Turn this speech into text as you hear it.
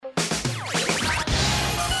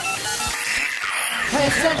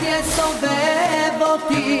חסד יסובב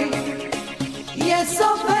אותי,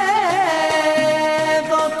 יסובב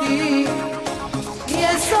אותי,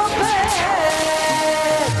 יסובב.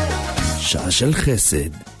 שעה של חסד,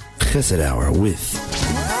 חסד hour with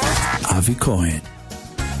Avi Cohen.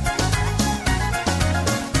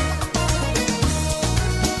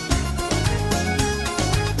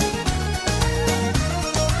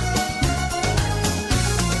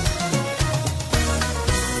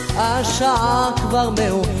 השעה כבר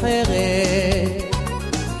מאוחרת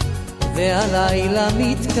והלילה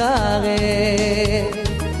מתקרב,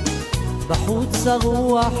 בחוץ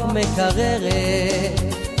הרוח מקררת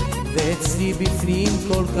ואצלי בפנים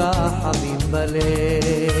כל כך חמים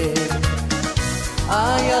בלב.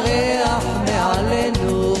 הירח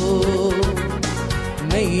מעלינו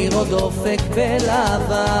מאיר עוד אופק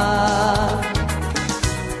בלבן,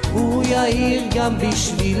 הוא יאיר גם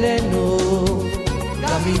בשבילנו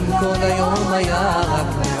גם אם כל היום היה רק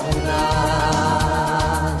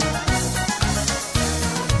מעונן.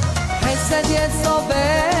 חסד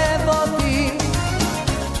יסובב אותי,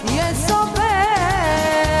 יסובב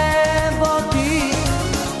אותי,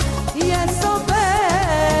 יסובב.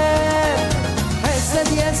 חסד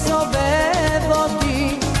יסובב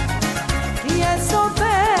אותי, יסובב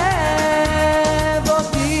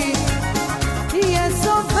אותי,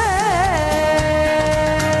 יסובב.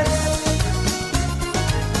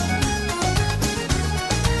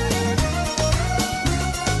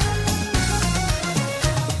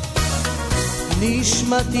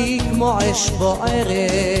 נשמתי כמו אש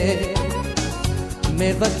בוערת,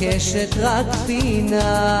 מבקשת רק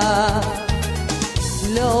פינה,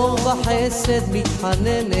 לאור בחסד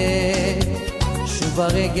מתחננת, שוב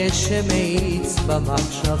הרגש שמאיץ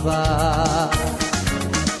במחשבה.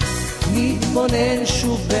 מתבונן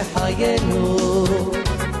שוב בחיינו,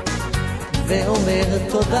 ואומר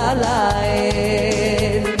תודה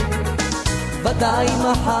לאל, ודאי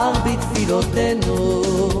מחר בתפילותינו,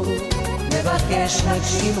 מבקש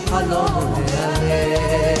נגשים חלום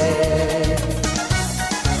והלב.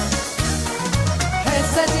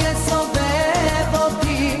 חסד יסובב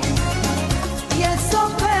אותי,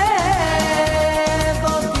 יסובב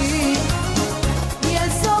אותי,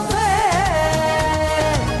 יסובב.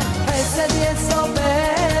 חסד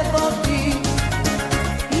יסובב אותי,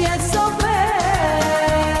 יסובב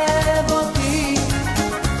אותי,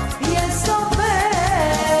 יסובב.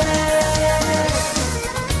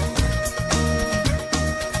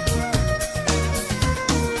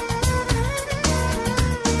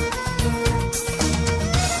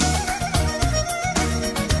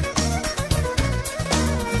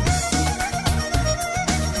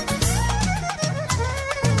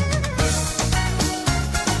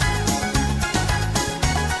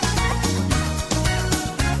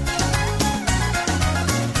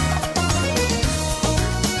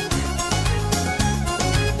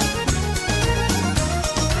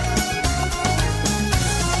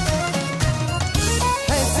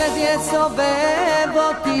 יסובב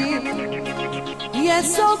אותי,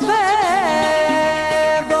 יסובב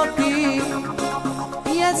אותי,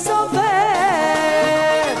 יסובב.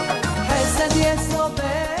 חסד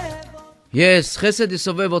יסובב. Yes, חסד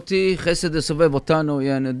יסובב אותי, חסד יסובב אותנו.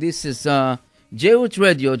 And this is Jerut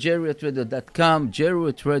Radio, jerutradio.com,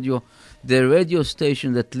 Jerut Radio, the radio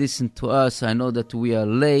station that listen to us. I know that we are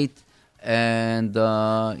late, and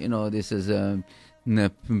you know, this is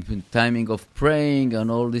timing of praying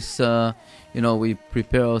and all this, you know, we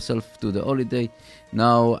prepare ourselves to the holiday.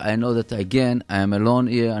 Now I know that again I am alone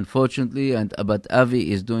here, unfortunately, but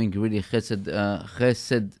Avi is doing really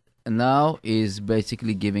chesed now, is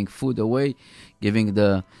basically giving food away, giving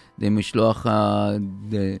the mishloach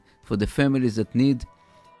for the families that need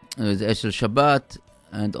the Eshel Shabbat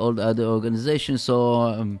and all the other organizations.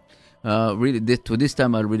 So really to this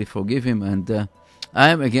time I'll really forgive him, and I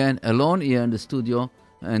am again alone here in the studio,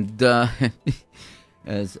 and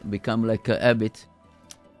has become like a habit.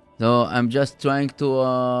 So I'm just trying to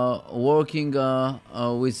working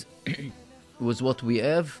with with what we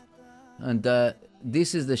have, and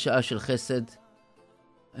this is the Sha'ah Shel Chesed,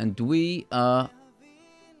 and we are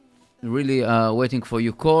really waiting for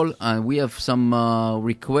your call, and we have some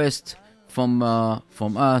requests from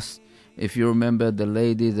us. If you remember the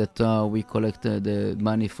lady that we collected the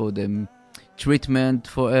money for the treatment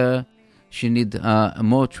for her, she need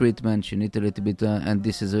more treatment, she need a little bit, and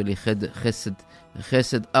this is really chesed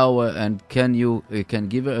hour, and you can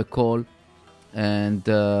give her a call, and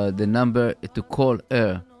the number to call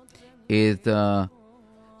her is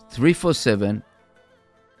 347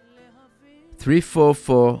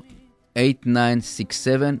 344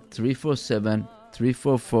 8967 347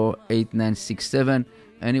 344-8967.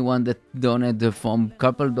 Anyone that donated from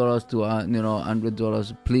couple dollars to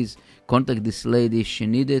 $100, please contact this lady. She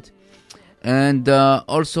need it. And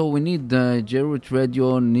also we need Jerut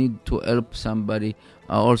Radio need to help somebody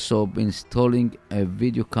also installing a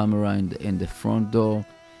video camera in the front door.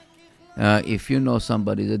 If you know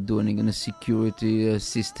somebody that doing in a security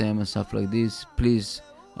system and stuff like this, please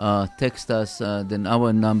text us. Then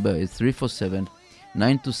our number is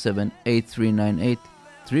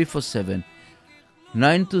 347-927-8398.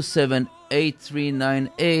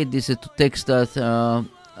 347-927-8398. This is to text us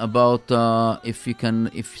about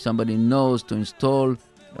if somebody knows to install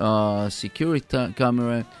security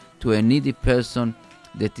camera to a needy person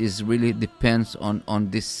that is really depends on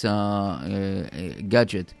this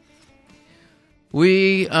gadget.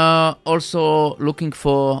 We are also looking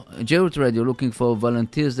for Jerut Radio, looking for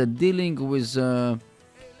volunteers that dealing with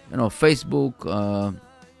Facebook,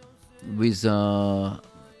 with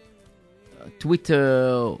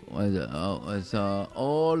Twitter, with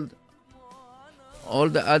all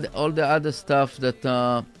the other stuff that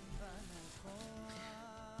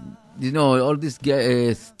all this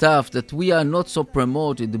stuff that we are not so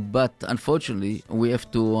promoted, but unfortunately we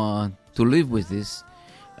have to live with this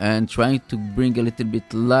and trying to bring a little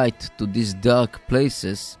bit light to these dark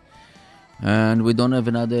places, and we don't have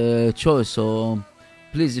another choice. So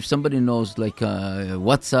please, if somebody knows like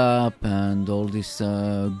WhatsApp and all this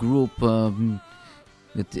group,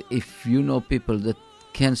 that if you know people that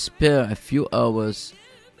can spare a few hours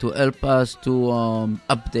to help us to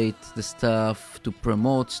update the stuff, to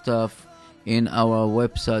promote stuff in our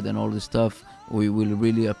website and all this stuff, we will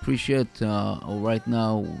really appreciate. Right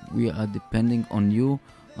now we are depending on you,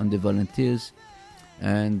 on the volunteers,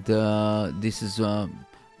 and this is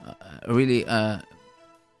really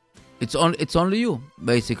it's only you,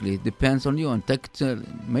 basically. It depends on you. And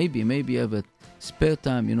maybe you have a spare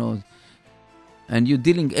time, and you're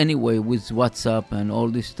dealing anyway with WhatsApp and all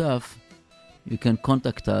this stuff. You can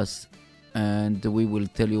contact us, and we will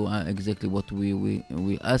tell you exactly what we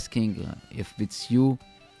asking. If it's you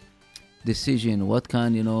decision, what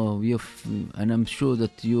kind, and I'm sure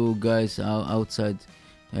that you guys are outside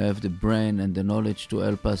have the brain and the knowledge to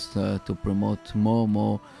help us to promote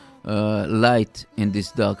more light in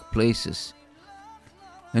these dark places.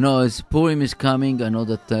 As Purim is coming, I know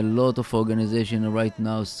that a lot of organizations right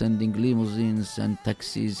now sending limousines and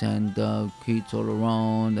taxis and kids all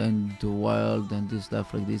around and wild and this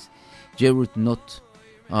stuff like this. Jerut not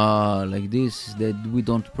like this, that we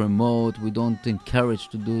don't promote, we don't encourage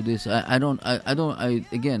to do this.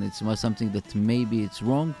 Again, it's something that maybe it's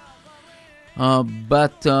wrong,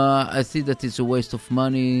 but I see that it's a waste of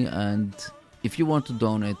money. And if you want to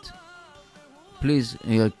donate, please,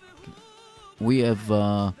 we have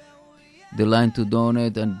the line to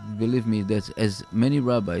donate, and believe me, there's as many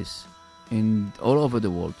rabbis in all over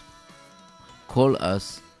the world call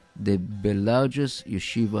us the largest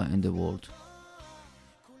yeshiva in the world.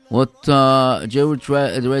 What Jerut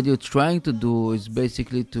Radio is trying to do is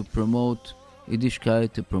basically to promote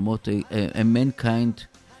Yiddishkeit, to promote a mankind,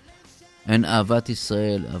 and Avat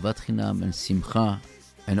Israel, Avat Chinam, and Simcha,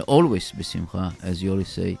 and always besimcha, as you always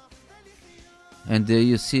say. And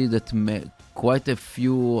you see that quite a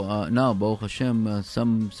few now, Baruch Hashem,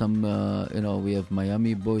 some we have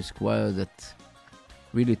Miami Boys Choir that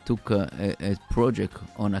really took a project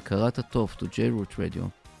on Akarat Tov to Jerut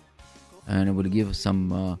Radio, and it will give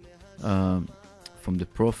some from the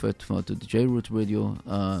Prophet to the Jerut Radio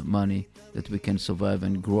money that we can survive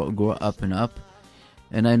and grow up and up.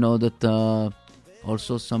 And I know that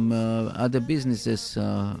also some other businesses,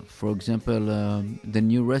 for example, the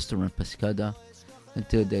new restaurant Paskada,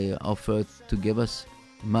 until they offered to give us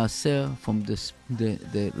maaser from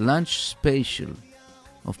the lunch special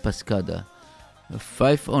of Paskada,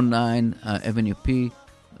 509 Avenue P.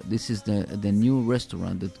 This is the new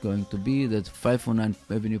restaurant that's going to be that 509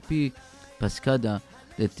 Avenue P, Paskada.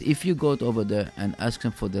 That if you go over there and ask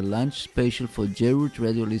them for the lunch special for Jerut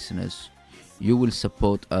Radio listeners, you will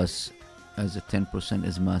support us as a 10%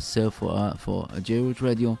 as maaser for Jerut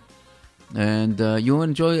Radio. And you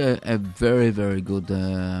enjoy a very, very good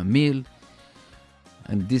meal.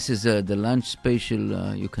 And this is the lunch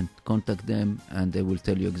special. You can contact them, and they will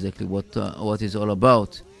tell you exactly what it's all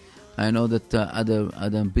about. I know that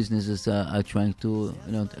other businesses are trying to,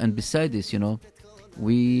 and beside this,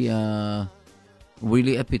 we are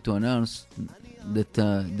really happy to announce that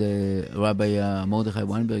the Rabbi Mordechai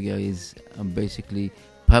Weinberger is basically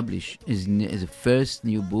published his first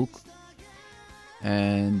new book.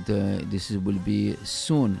 And this will be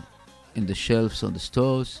soon in the shelves of the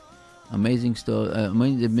stores. amazing story,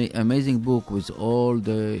 amazing book with all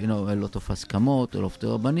the, a lot of askamot, all of the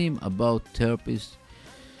rabbanim about therapists.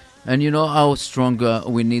 And you know how strong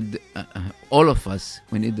we need, all of us,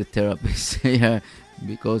 we need the therapist. Yeah,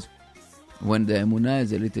 because when the emunah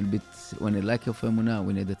is a little bit, when the lack of emunah,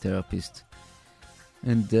 we need a therapist.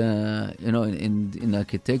 And, in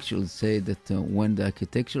architecture, say that when the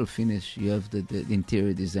architectural finish, you have the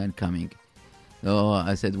interior design coming. So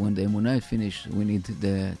I said, when the emunah is finished, we need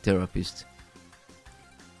the therapist.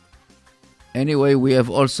 Anyway, we have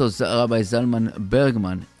also Rabbi Zalman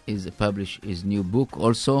Bergman is published his new book.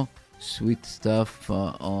 Also, sweet stuff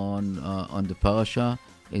on the parasha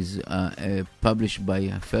is published by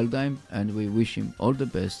Feldheim, and we wish him all the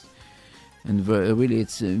best. And really,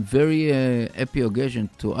 it's a very happy occasion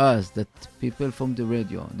to us that people from the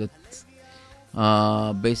radio, that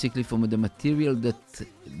basically from the material that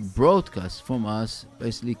broadcast from us,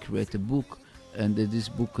 basically create a book, and this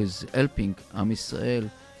book is helping Am Yisrael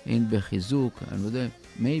in Bechizuk, and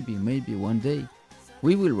maybe one day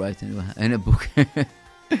we will write in a book.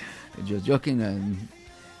 Just joking,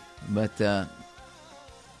 but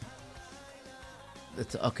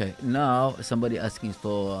that's okay. Now somebody asking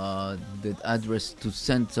for the address to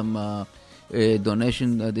send some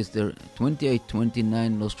donation. This the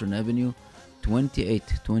 2829 Nostrand Avenue,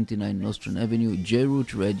 2829 Nostrand Avenue,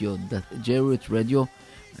 J-Root Radio,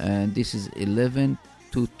 and this is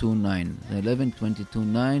 11229,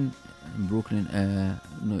 11229 Brooklyn,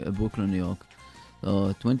 New York.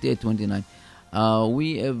 2829.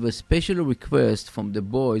 We have a special request from the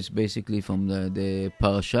boys, basically from the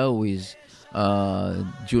parasha with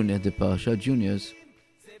the parasha juniors,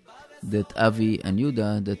 that Avi and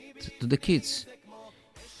Yuda, that to the kids.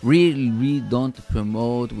 We don't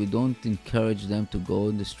promote, we don't encourage them to go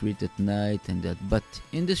on the street at night and that, but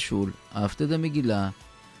in the shul, after the Megillah,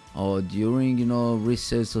 or during,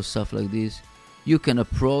 recess or stuff like this, you can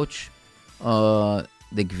approach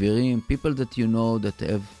the Gvirim, people that you know that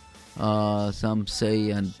have some say,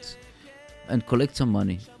 and collect some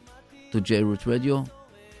money to J-Root Radio.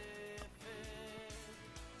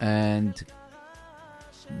 And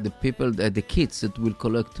the people, the kids that will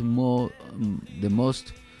collect the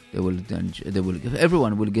most,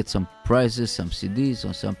 everyone will get some prizes, some CDs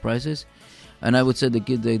or some prizes. And I would say the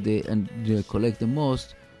kids they collect the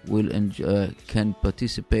most will can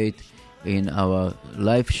participate in our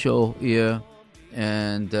live show here,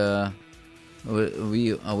 and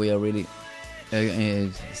we are really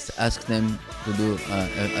ask them to do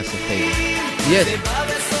us a favor. Yes.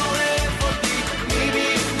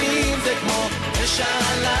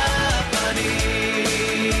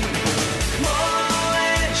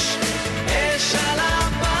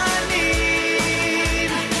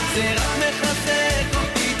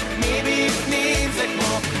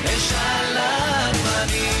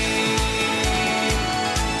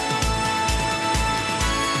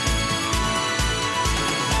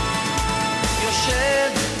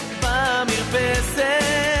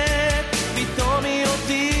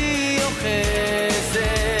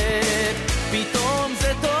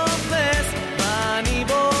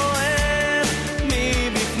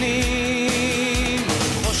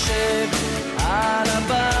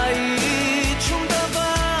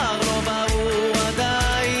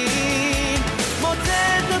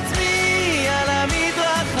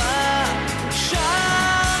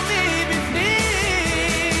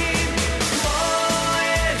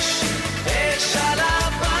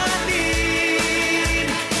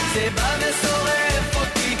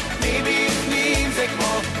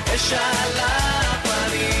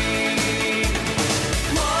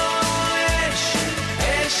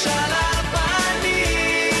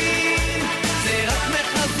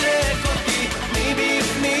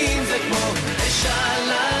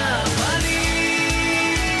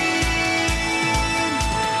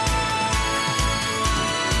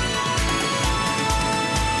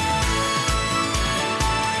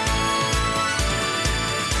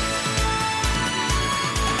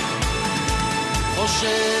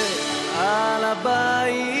 על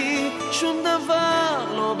הבית, שום דבר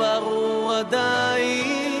לא ברור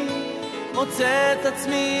עדיין, מוצא את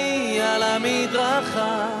עצמי על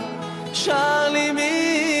המדרכה, שר לי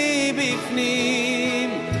מבפנים,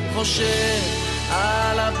 חושב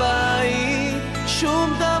על הבית,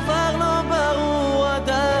 שום דבר לא ברור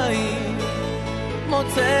עדיין,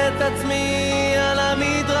 מוצא את עצמי על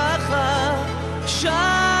המדרכה,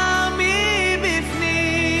 שר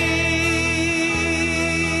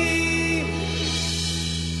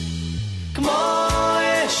כמו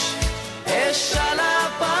אש על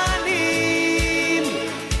הפנים,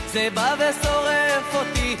 זה בא ושורף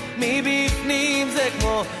אותי מבפנים, זה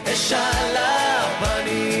כמו אש על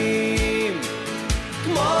הפנים.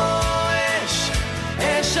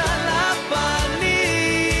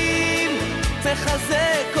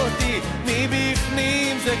 מחזק אותי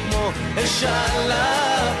מבפנים, זה כמו אש על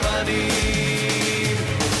הפנים,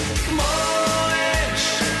 כמו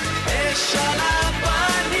אש, אש על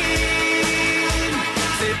הפנים,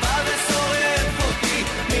 זה בא ושורף אותי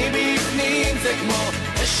מבפנים, זה כמו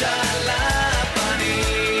אש על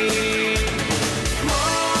הפנים, כמו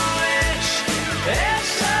אש,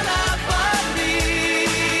 אש על הפנים,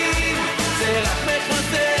 זה רק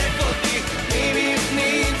מחזק אותי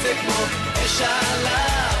מבפנים, זה כמו אש על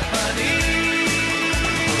הפנים,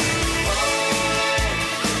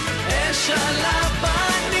 אש על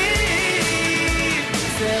הפנים,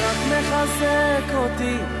 זה רק מחזק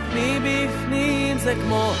אותי מבפנים, זה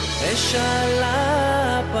כמו אש על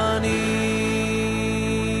הפנים.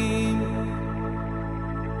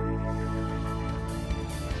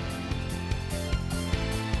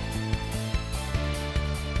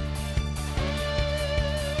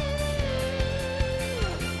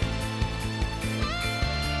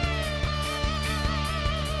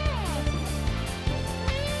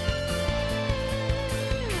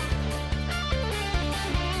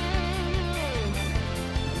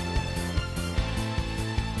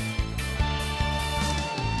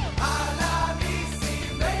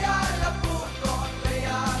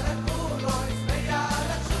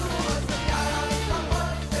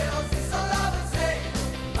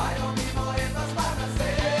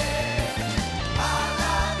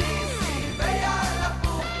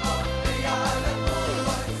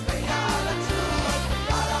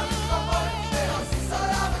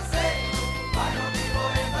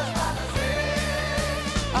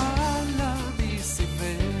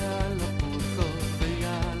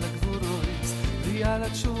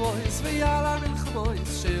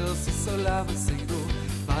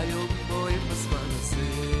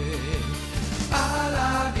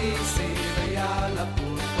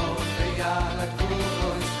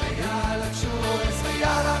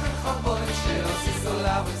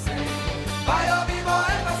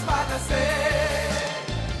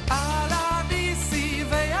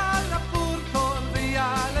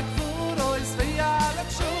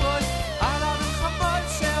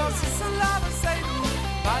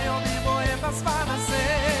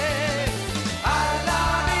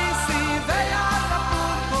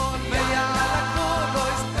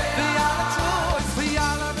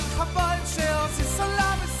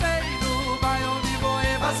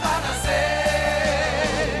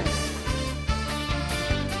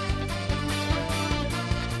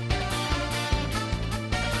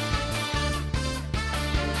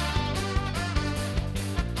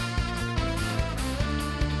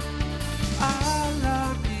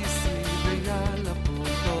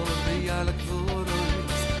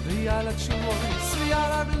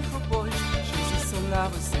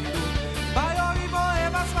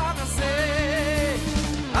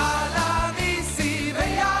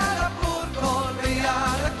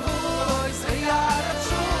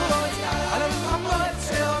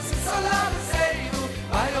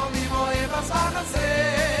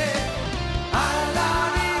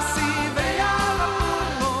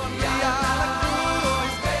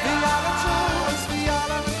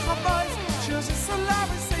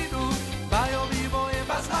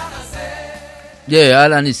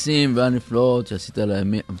 על הניסים והנפלאות שעשית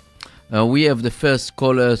להם. We have the first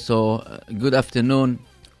caller, so good afternoon.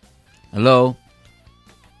 Hello.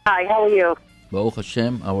 Hi, how are you? Baruch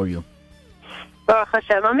Hashem, how are you? Baruch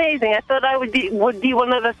Hashem, amazing. I thought I would be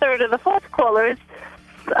one of the third or the fourth callers.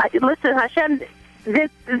 Listen, Hashem,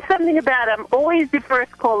 there's something about I'm always the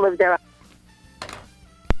first caller there.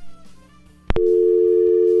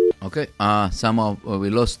 Okay, somehow we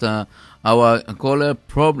lost our caller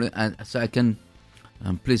problem, and so I can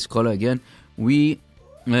please call again. We're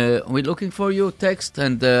looking for you, text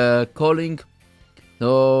and calling. So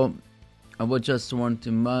I would just want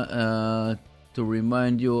to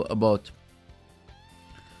remind you about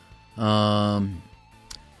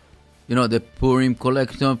the Purim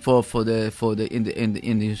collection for the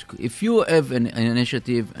if you have an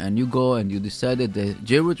initiative and you go and you decided that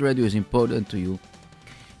J-Root Radio is important to you,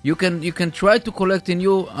 you can try to collect in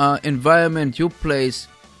your environment, your place.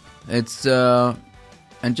 It's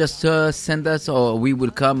and just send us, or we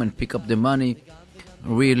will come and pick up the money.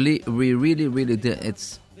 Really,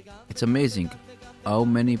 it's amazing how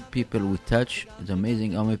many people we touch. It's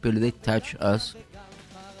amazing how many people they touch us.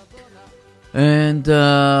 And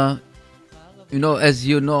as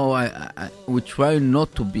you know, we try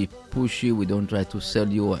not to be pushy. We don't try to sell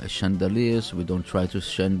you chandeliers. We don't try to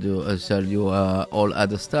sell you all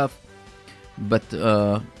other stuff. But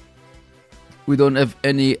we don't have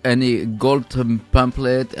any gold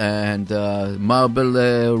pamphlet and marble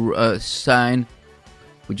sign.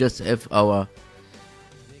 We just have our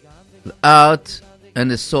heart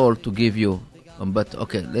and a soul to give you. But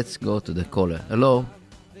okay, let's go to the caller. Hello.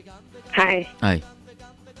 Hi. Hi.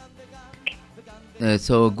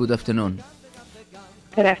 So good afternoon.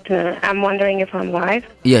 Good afternoon. I'm wondering if I'm live.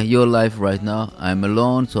 Yeah, you're live right now. I'm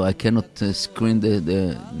alone, so I cannot screen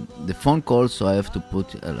the phone call, so I have to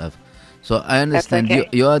put live. So I understand That's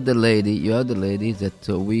okay. you are the lady. You are the lady that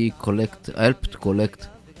we helped collect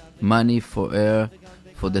money for her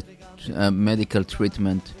for the medical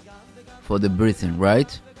treatment for the breathing,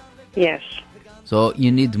 right? Yes. So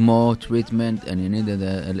you need more treatment, and you need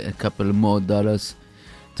a couple more dollars.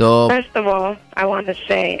 So First of all, I want to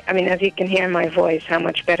say, as you can hear in my voice, how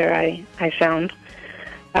much better I sound.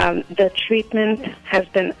 The treatment has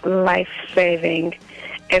been life-saving.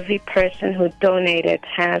 Every person who donated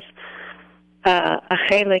has a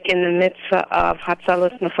chelik in the mitzvah of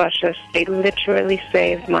Hatzalas Nefashos. They literally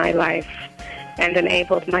saved my life and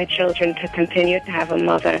enabled my children to continue to have a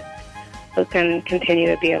mother who can continue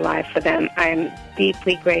to be alive for them. I'm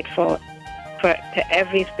deeply grateful to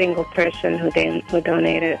every single person who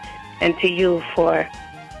donated, and to you for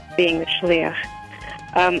being the shliach.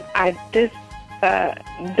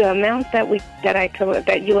 The amount that we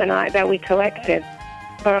collected,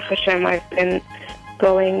 Baruch Hashem, I've been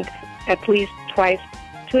going at least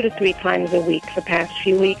 2 to 3 times a week the past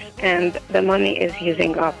few weeks, and the money is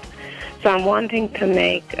using up. So I'm wanting to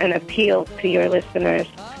make an appeal to your listeners,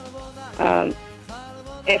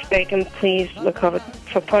 if they can please look over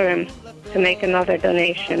for Purim to make another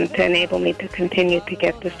donation to enable me to continue to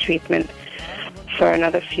get this treatment for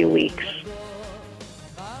another few weeks.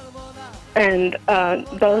 And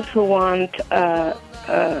those who want to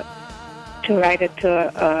write it to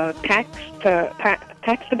a tax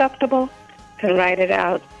deductible can write it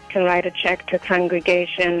out. Can write a check to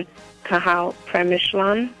Congregation Kahal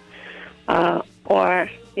Premishlan, or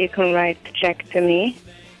you can write a check to me.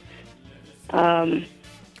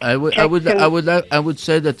 I would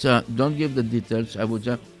say that don't give the details. I would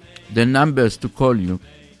the numbers to call you.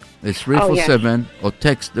 It's 347 or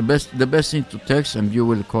text. The best thing to text, and you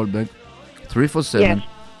will call back. 347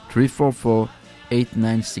 344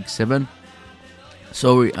 8967.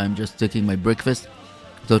 Sorry, I'm just taking my breakfast.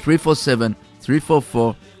 So 347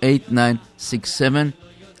 344 8967.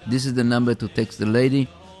 This is the number to text the lady,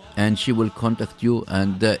 and she will contact you.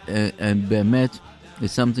 And Be'emet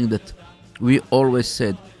is something that we always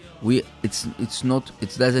said. It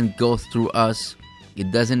doesn't go through us.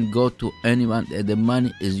 It doesn't go to anyone. The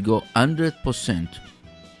money is go 100%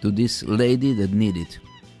 to this lady that need it.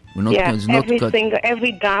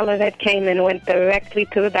 Every dollar that came in went directly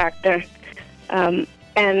to the doctor. And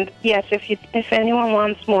yes, if anyone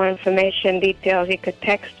wants more information, details, you could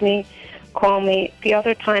text me, call me. The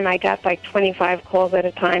other time I got like 25 calls at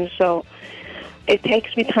a time, so it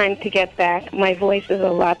takes me time to get back. My voice is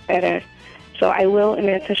a lot better. So I will, in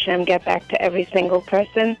Hashem, get back to every single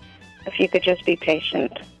person, if you could just be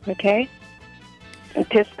patient, okay? And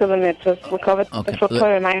Tiska the mitzvahs, for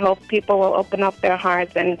Purim, I hope people will open up their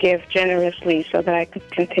hearts and give generously so that I could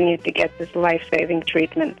continue to get this life-saving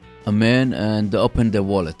treatment. Amen, and open the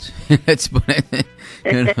wallet.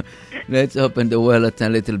 Let's open the wallet a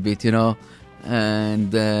little bit,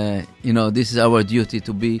 and, this is our duty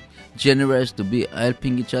to be generous, to be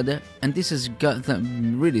helping each other, and this is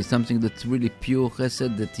really something that's really pure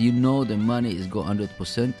chesed, that the money is go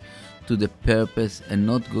 100% to the purpose and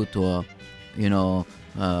not go to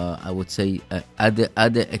I would say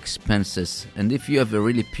other expenses. And if you have a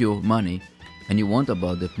really pure money and you want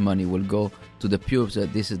about that money, will go to the pure,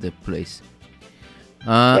 that this is the place.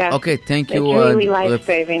 Okay, thank you. It's really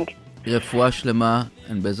life-saving. Refuah shlema,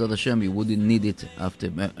 and Be'ezrat Hashem, you wouldn't need it after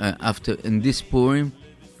in this Purim.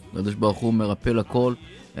 הקדוש ברוך הוא מרפא לכל,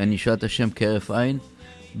 נשעת השם כהרף עין.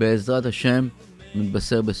 בעזרת השם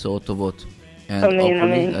מתבשר בשורות טובות. And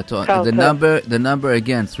Amen. The number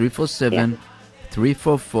again, 347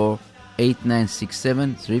 344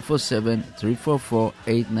 8967, 347 344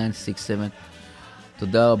 8967.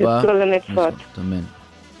 תודה רבה. Amen.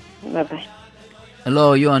 Bye-bye.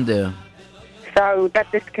 Hello, you on there? Sorry, we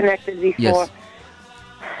got disconnected before. Yes.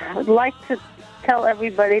 I'd like to tell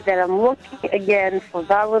everybody that I'm looking again for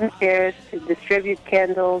volunteers to distribute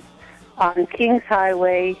candles on Kings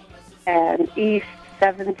Highway and East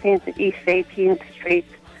 17th and East 18th Street.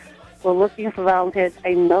 We're looking for volunteers.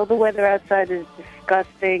 I know the weather outside is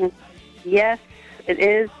disgusting. Yes, it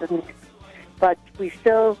is, but we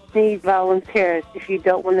still need volunteers. If you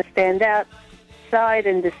don't want to stand outside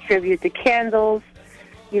and distribute the candles,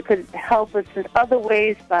 you could help us in other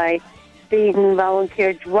ways by being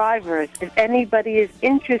volunteer drivers. If anybody is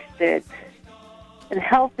interested in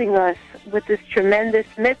helping us with this tremendous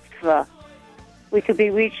mitzvah, We could be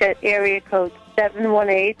reached at area code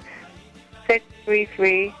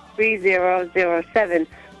 718-633-3007.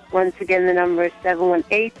 Once again, the number is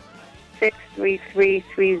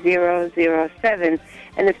 718-633-3007.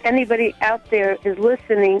 And if anybody out there is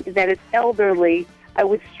listening that is elderly, I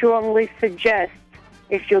would strongly suggest,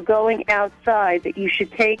 if you're going outside, that you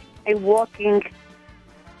should take a walking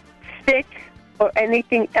stick or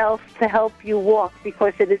anything else to help you walk,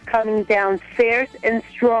 because it is coming down fierce and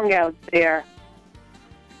strong out there.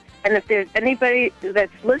 And if there's anybody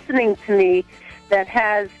that's listening to me that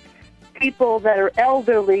has people that are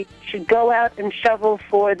elderly, should go out and shovel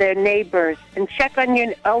for their neighbors and check on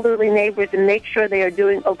your elderly neighbors and make sure they are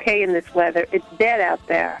doing okay in this weather. It's dead out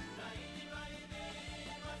there.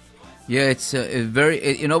 Yeah, it's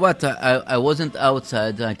very. You know what? I wasn't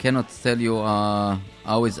outside. I cannot tell you how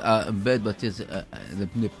it's bad, but they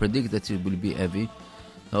predict that it will be heavy.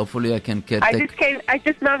 Hopefully, I can get. I just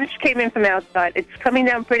came in from outside. It's coming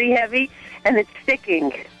down pretty heavy, and it's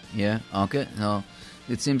sticking. Yeah. Okay. No,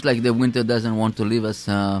 it seems like the winter doesn't want to leave us.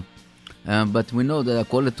 But we know that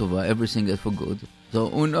Akol Tova, everything is for good. So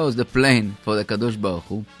who knows the plan for the Kadosh Baruch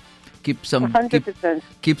Hu? Keep some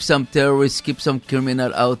terrorists, keep some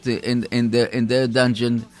criminal out in their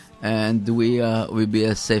dungeon, and we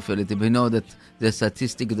be safe a little. We know that the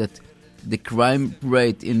statistic that the crime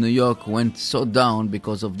rate in New York went so down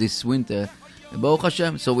because of this winter. Baruch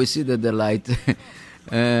Hashem. So we see that the light,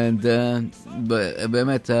 and I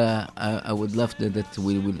would love that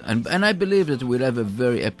we will, and I believe that we'll have a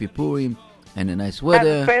very happy Purim and a nice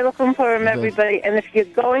weather. Welcome for everybody. And if you're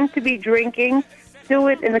going to be drinking, do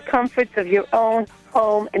it in the comforts of your own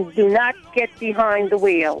home, and do not get behind the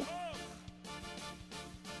wheel.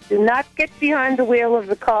 Do not get behind the wheel of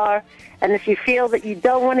the car. And if you feel that you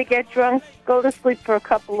don't want to get drunk, go to sleep for a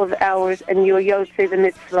couple of hours, and you'll yotze the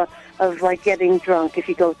mitzvah of like getting drunk if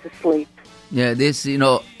you go to sleep. Yeah, this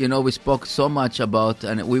we spoke so much about,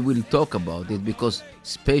 and we will talk about it, because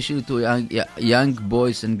especially to young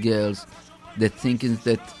boys and girls, they're thinking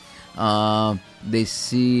that they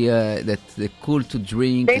see that they're cool to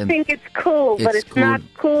drink. They think it's cool, but it's cool. Not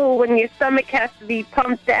cool when your stomach has to be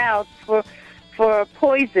pumped out for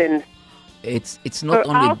poison. It's not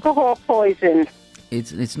only alcohol poison.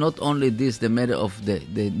 It's not only this, the matter of the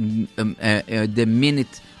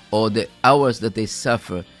minute or the hours that they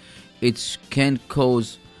suffer. It can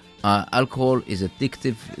cause alcohol is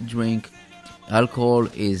addictive drink. Alcohol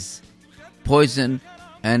is poison.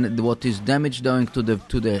 And what is damage doing to the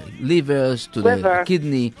livers, to the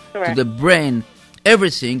kidney, correct, to the brain,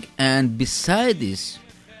 everything. And beside this,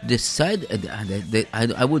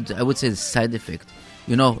 I would say the side effect.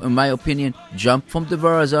 In my opinion, jump from the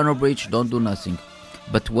Verrazano Bridge, don't do nothing.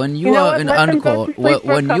 But when you are in alcohol, let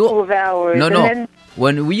them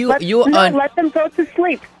go to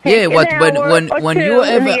sleep. When you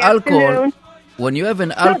have alcohol. When you have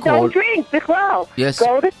an alcohol... don't drink, Bichlal. Yes.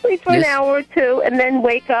 Go to sleep for an hour or two, and then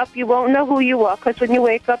wake up. You won't know who you are, because when you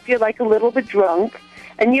wake up, you're like a little bit drunk,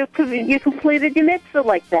 and you completed your mitzvah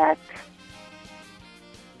like that.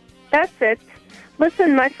 That's it.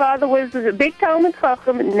 Listen, my father was a big Talmud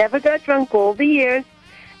Chacham, never got drunk all the years,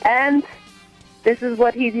 and this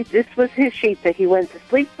was his shita. He went to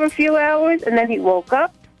sleep for a few hours, and then he woke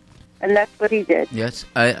up, and that's what he did. Yes,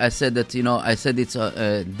 I said that, it's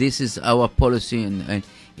this is our policy in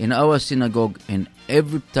our synagogue, and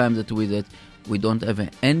every time that we did, we don't have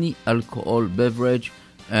any alcohol beverage,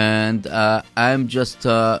 and I'm just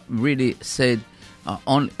really said,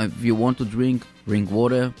 if you want to drink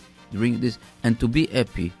water, drink this, and to be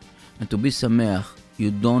happy, and to be sameach, you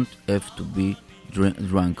don't have to be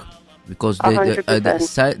drunk. Because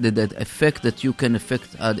the effect that you can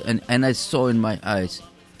affect, and I saw in my eyes,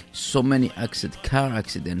 so many car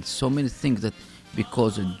accidents, so many things that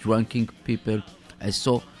because of drinking people. I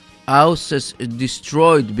saw houses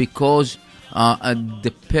destroyed because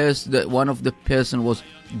one of the person was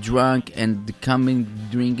drunk and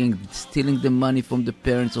drinking, stealing the money from the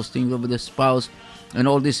parents or stealing over the spouse, and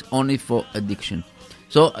all this only for addiction.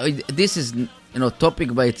 So this is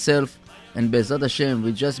topic by itself, and בעזרת השם,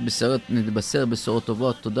 we just נתבשר בשורות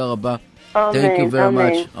טובות. תודה רבה. Thank you very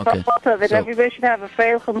much. Okay. And everybody should have a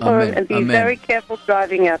Freilich and be very careful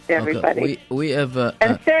driving out there, everybody. We have...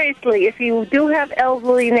 and seriously, if you do have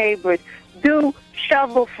elderly neighbors, do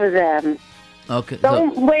shovel for them. Okay.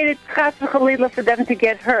 Don't wait for them to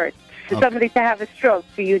get hurt, for somebody to have a stroke,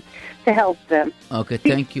 for you to help them. Okay,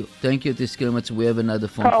 thank you. Thank you, Tiskilmats. We have another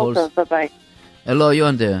phone call. Bye-bye. Hello, you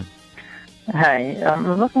on there? Hi,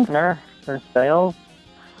 I'm looking for sales.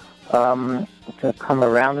 To come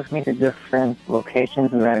around with me to different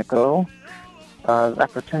locations where I go. The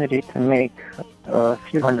opportunity to make a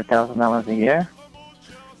few $100,000 a year.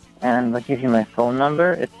 and I'll give you my phone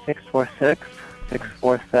number. It's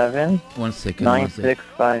 646-647-9658. 1 second.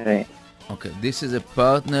 Okay, this is a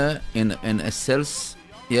partner in a sales.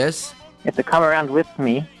 Yes. You have to come around with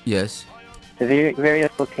me Yes. to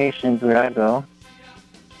various locations where I go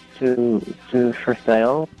to for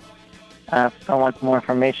sale. If someone wants more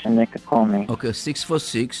information, they could call me. Okay,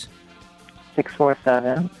 646.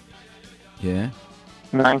 647 Yeah.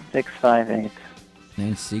 9658.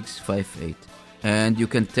 9658. And you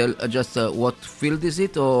can tell just what field is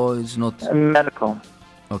it, or it's not? Medical.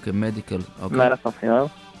 Okay, medical. Okay. Medical field.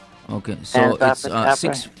 Okay, so And it's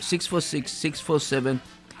after-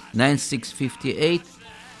 646-647-9658,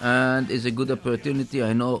 and it's a good opportunity.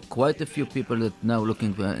 I know quite a few people that now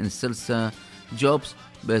looking in sales jobs.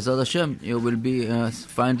 Be'ezrat Hashem, you will be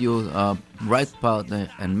find you right partner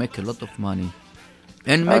and make a lot of money,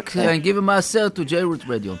 and make and give him a sale to J-Root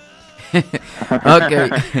Radio. Okay.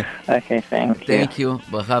 Okay, thank you. Thank you.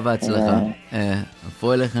 ברכה והצלחה.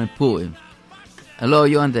 פרויליך and Purim. Hello,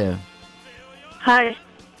 you on there? Hi.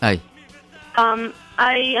 Hi.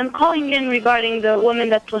 I am calling in regarding the woman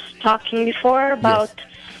that was talking before about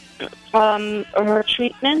her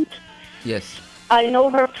treatment. Yes. I know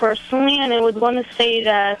her personally, and I would want to say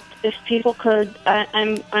that if people could,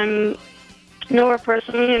 I'm know her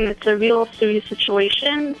personally, and it's a real serious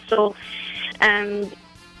situation. So, and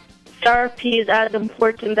therapy is as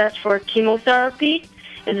important as for chemotherapy.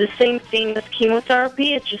 It's the same thing as chemotherapy.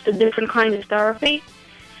 It's just a different kind of therapy.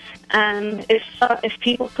 And if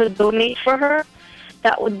people could donate for her,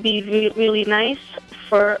 that would be really nice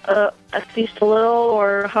for at least a little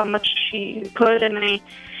or how much she could. And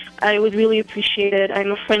I would really appreciate it.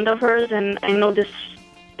 I'm a friend of hers, and I know this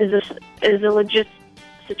is a legit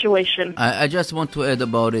situation. I just want to add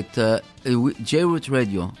about it. J-Root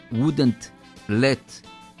Radio wouldn't let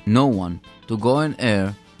no one to go on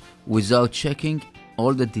air without checking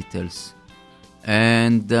all the details.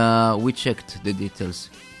 And we checked the details.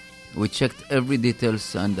 We checked every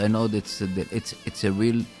details, and I know that it's a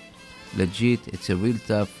real legit, it's a real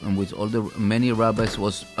tough, and with all the many rabbis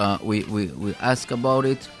was we asked about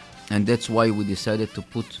it, and that's why we decided to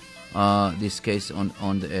put this case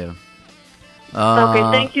on the air. Okay,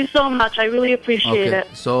 thank you so much. I really appreciate it.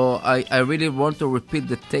 So I really want to repeat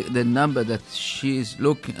the number that she's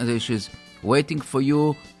waiting for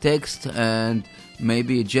you. Text and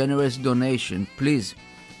maybe a generous donation, please.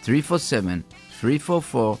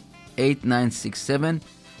 347-344-8967.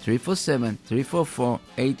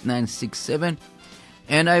 347-344-8967.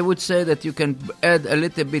 And I would say that you can add a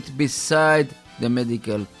little bit beside the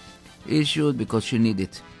medical issue because you need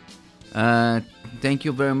it. Thank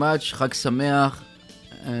you very much. Chag Sameach.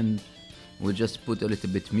 And we'll just put a little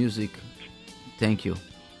bit music. Thank you.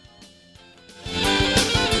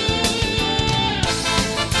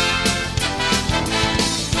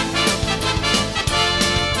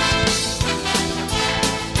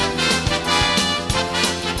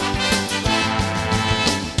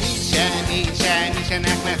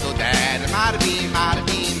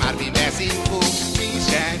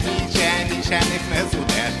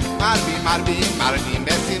 Marvin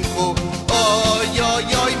besimchu oy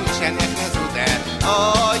oy oy mishen echnesu der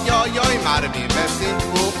oy oy oy Marvin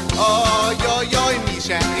besimchu oy oy oy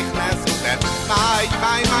mishen echnesu der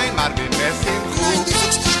my Marvin besimchu This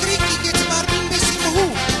is tricky get Marvin besimchu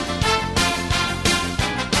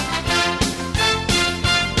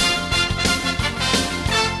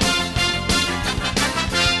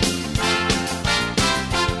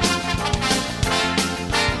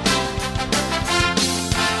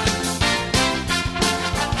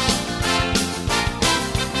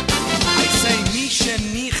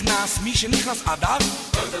Misha Nichnas Adar.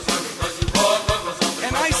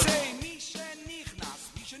 And I say Misha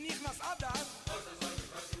Nichnas Adar.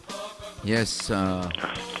 Yes,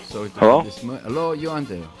 sorry to Hello? Hello, you on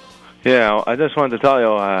there? Yeah, I just wanted to tell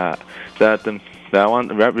you that I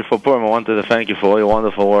want right before Purim, I wanted to thank you for all your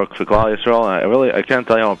wonderful work for Klal Yisrael. And I can't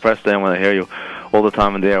tell you how impressed I am when I hear you all the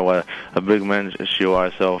time in the air. What a big man you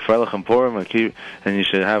are. So Freilich and Purim, and you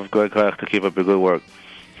should have good koach to keep up your good work.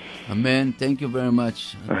 Amen. Thank you very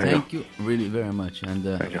much. Thank you really very much. And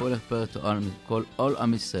כל הכפר to all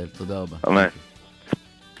עם ישראל. תודה רבה. Amen.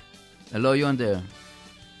 Hello, you on there?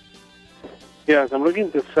 Yes, I'm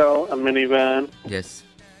looking to sell a minivan. Yes.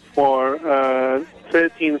 For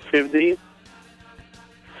 1350,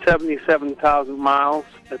 77,000 miles,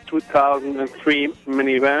 a 2003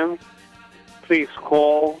 minivan. Please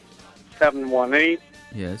call 718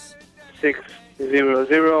 Yes.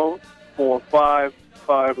 600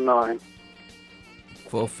 4559.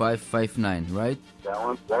 4559, right?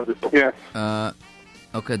 Yes.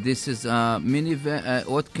 Okay, this is minivan.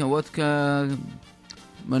 What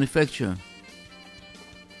manufacturer?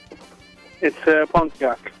 It's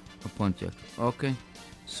Pontiac. A Pontiac. Okay.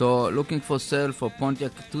 So looking for sale for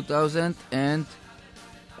Pontiac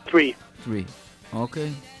 2003.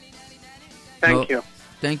 Okay. Thank you.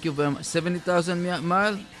 Thank you very much. 70,000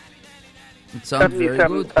 mile? It sounds very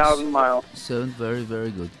good. 77,000 miles. Sounds very,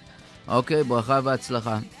 very good. Okay, ברכה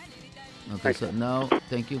והצלחה. Okay, so now,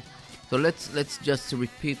 thank you. So let's just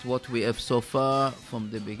repeat what we have so far from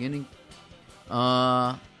the beginning.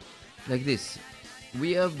 Like this.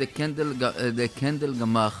 We have the candle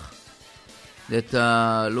gamach that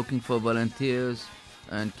looking for volunteers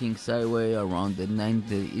and King's Highway around the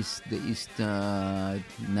east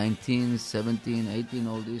 19, 17, 18,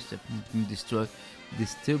 all this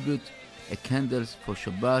distribute candles for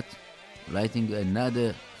Shabbat, lighting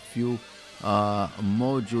another few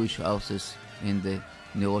more Jewish houses in the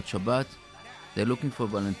Nerot Shabbat. They're looking for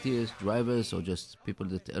volunteers, drivers, or just people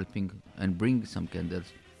that are helping and bring some candles.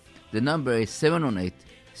 The number is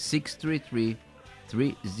 718-633-3007,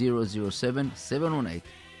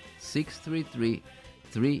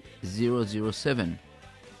 718-633-3007.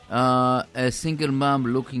 A single mom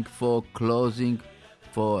looking for clothing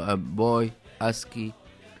for a boy, ASCII,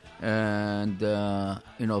 and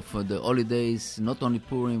for the holidays, not only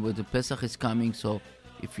Purim, but the Pesach is coming, so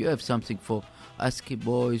if you have something for ASCII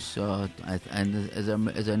boys, and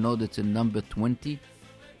as I know that's a number 20,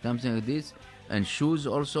 something like this, and shoes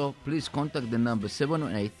also, please contact the number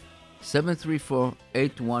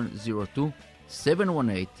 718-734-8102,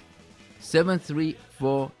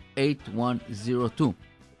 718-734-8102.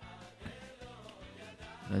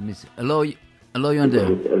 Let me see. Hello, you're on there.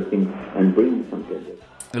 And bring some candles.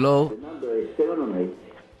 Hello. The number is 718.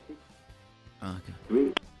 Okay.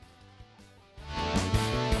 3.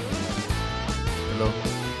 Hello.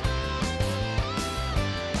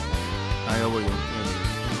 Hi, how are you?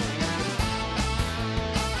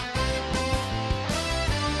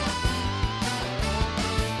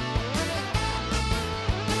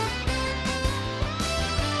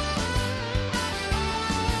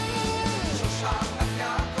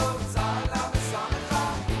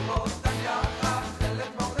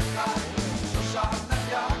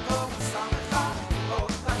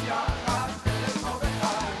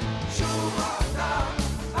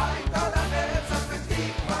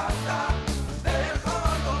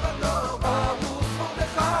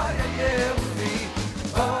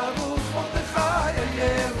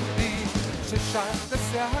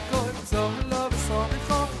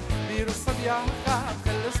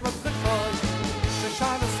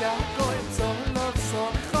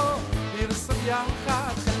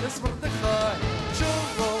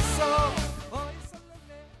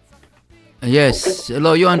 Yes. Yes,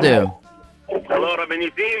 hello, you on there? Hello, Rabbi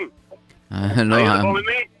Nisim. Hello, Are you with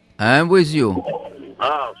me? I'm with you.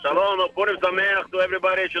 Shalom, Purim Sameach to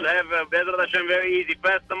everybody. Should have Bezrat Hashem very easy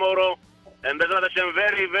fast tomorrow. And Bezrat Hashem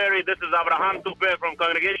this is Abraham Tuper from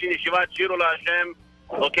Congregation Yeshivat Shirul Hashem,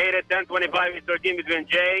 located 1025 East 13 between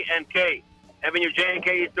J and K, Avenue J and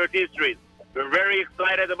K East 13th Street. We're very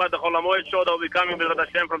excited about the Chol HaMoed show that will be coming Bezrat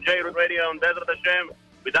Hashem from J Root Radio and Bezrat Hashem.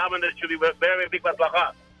 We daven that should be very big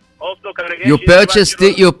batzlacha. Also, Congregation You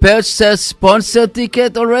purchased a sponsor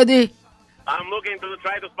ticket already? I'm looking to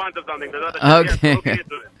try to sponsor something. Okay.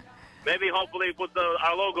 Maybe hopefully put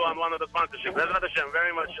our logo on one of the sponsorships. Bezrat Hashem,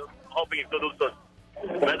 very much hoping to do so.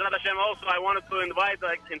 Bezrat Hashem, also I wanted to invite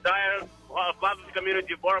the entire Plaza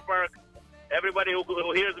community, Borough Park, everybody who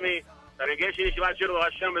hears me, Congregation Yeshivat Shirul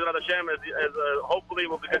Hashem, Bezrat Hashem, as hopefully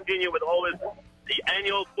will continue with always the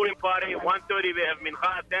annual Purim party. 1:30 we have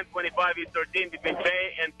Mincha, 10:25 East 13 between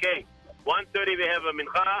J and K. 1:30 we have a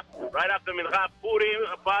Mincha. Right after Mincha, Purim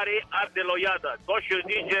party at the Loyada. Kosher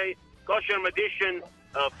DJ, kosher magician,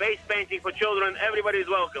 face painting for children. Everybody is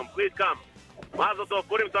welcome. Please come. Mazel Tov,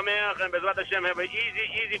 Purim Sameach, and Bezrat Hashem have an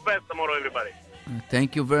easy fest tomorrow, everybody.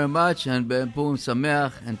 Thank you very much, and Purim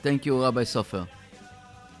Sameach, and thank you, Rabbi Sofer.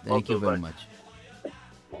 Thank you very much.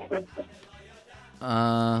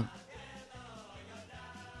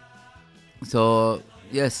 So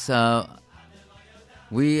yes,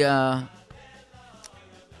 we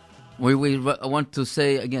want to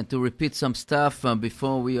say again, to repeat some stuff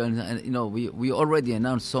before we already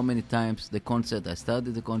announced so many times the concert. I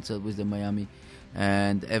started the concert with the Miami,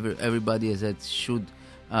 and everybody has should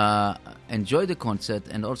enjoy the concert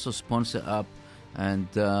and also sponsor up. And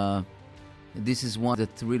this is one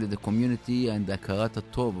that really the community and the Karat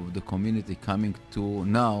Tov of the community coming to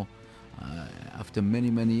now. After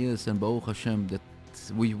many years, and Baruch Hashem, that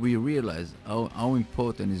we realize how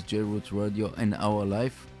important is J-Root Radio in our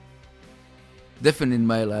life, definitely in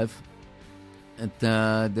my life, and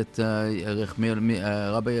that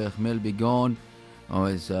Rabbi Rechmiel Bigon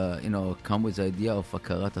always come with the idea of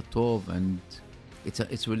Hakarat Tov, and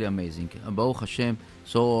it's really amazing. Baruch Hashem.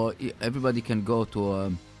 So everybody can go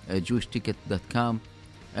to jewishticket.com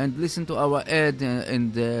and listen to our ad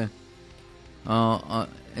in the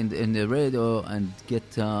radio and get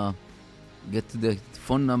the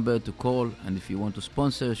phone number to call. And if you want to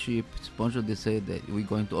sponsor, they say that we're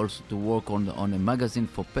going to also to work on a magazine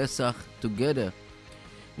for Pesach together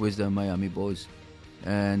with the Miami boys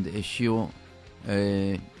and issue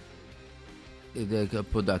the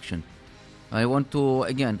production. I want to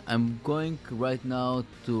I'm going right now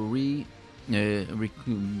to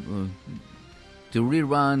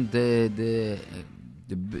rerun the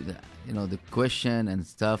question and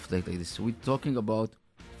stuff like this. We're talking about,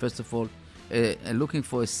 first of all, looking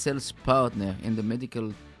for a sales partner in the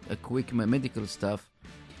medical equipment, medical stuff,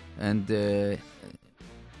 and a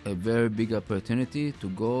very big opportunity to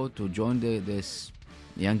go to join this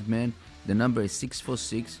young man. The number is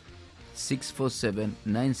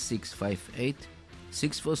 646-647-9658.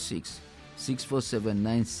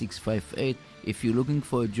 646-647-9658. If you're looking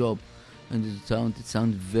for a job in the town, it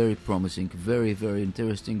sounds very promising, very, very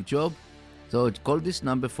interesting job. So call this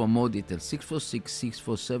number for more details,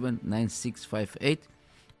 646-647-9658.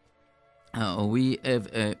 We have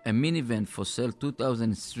a minivan for sale,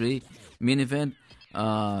 2003 minivan.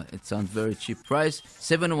 It sounds very cheap price,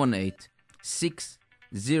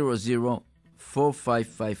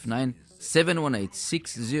 718-600-4559,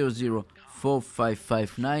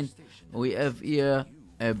 718-600-4559. We have here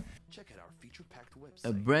a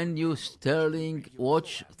brand new Sterling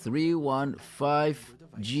watch 315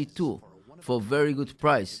 G2 for very good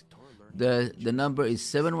price. The number is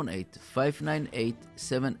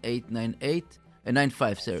 718-598-7898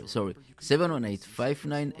 95. Sorry,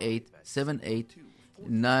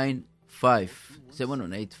 718-598-7895.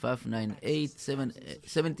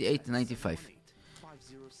 718-598-7895.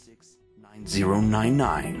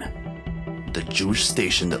 9099. The Jewish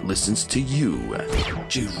station that listens to you.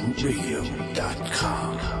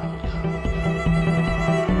 JewRadio.com.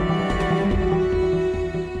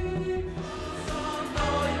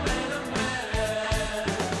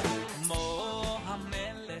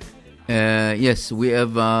 Yes, we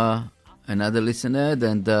have another listener,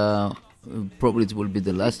 and probably it will be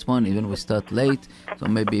the last one, even we start late. So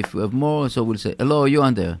maybe if we have more, so we'll say, hello, you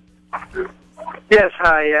on there? Yes,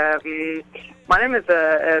 hi. My name is,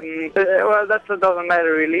 well, that doesn't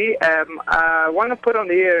matter really. I want to put on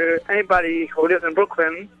the air anybody who lives in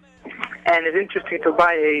Brooklyn and is interested to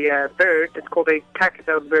buy a bird. It's called a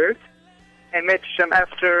capital bird. And Metsham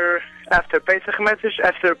after Pesach message,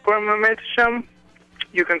 after Purim Metsham.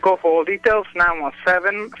 You can call for all details,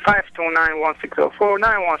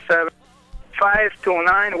 917-529-1604,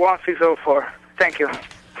 917-529-1604. Thank you.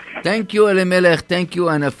 Thank you, Elimelech. Thank you,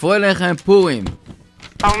 and a Froelich and Purim.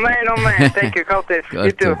 Amen. Thank you, Kaltis.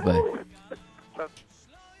 You too. Bye.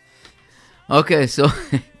 Okay, so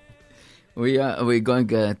we're going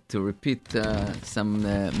to repeat some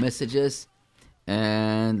messages,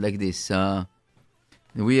 and like this.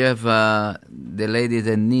 We have the lady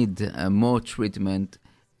that need more treatment,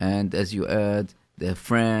 and as you heard, their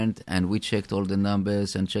friend, and we checked all the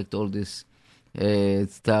numbers and checked all this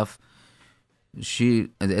stuff. A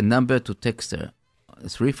number to text her,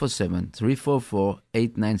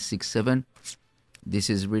 347-344-8967. This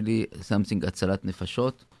is really something Atzalat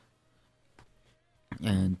Nefashot.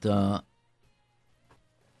 And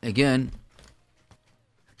again,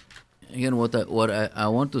 what I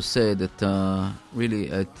want to say that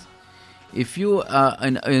really, if you are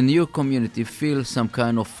in your community feel some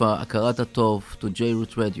kind of Hakarat Tov to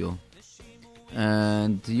J-Root Radio,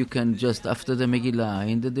 and you can just after the Megillah,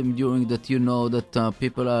 during that, you know that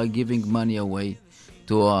people are giving money away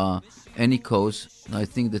to any cause, I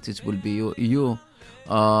think that it will be you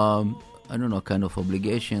I don't know, kind of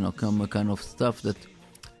obligation or kind of stuff that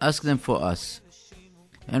ask them for us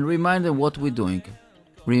and remind them what we're doing.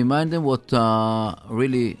 Remind them what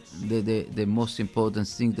really the most important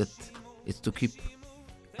thing that is to keep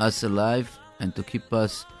us alive and to keep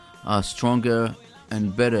us stronger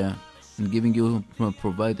and better, and giving you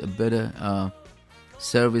provide a better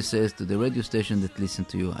services to the radio station that listen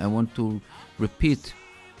to you. I want to repeat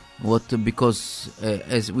because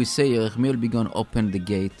as we say, Yerachmiel began open the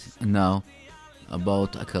gate now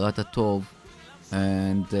about Hakarat Tov,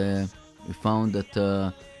 and we found that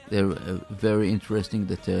they're very interesting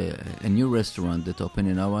that a new restaurant that opened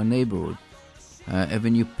in our neighborhood,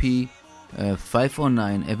 Avenue P,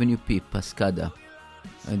 509 Avenue P, Pascada,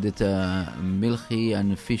 that Milchi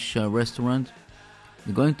and Fish restaurant.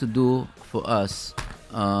 They're going to do for us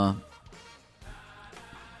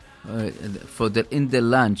in the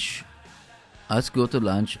lunch go to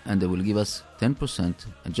lunch and they will give us 10%.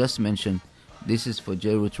 And just mention this is for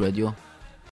J-Root Radio.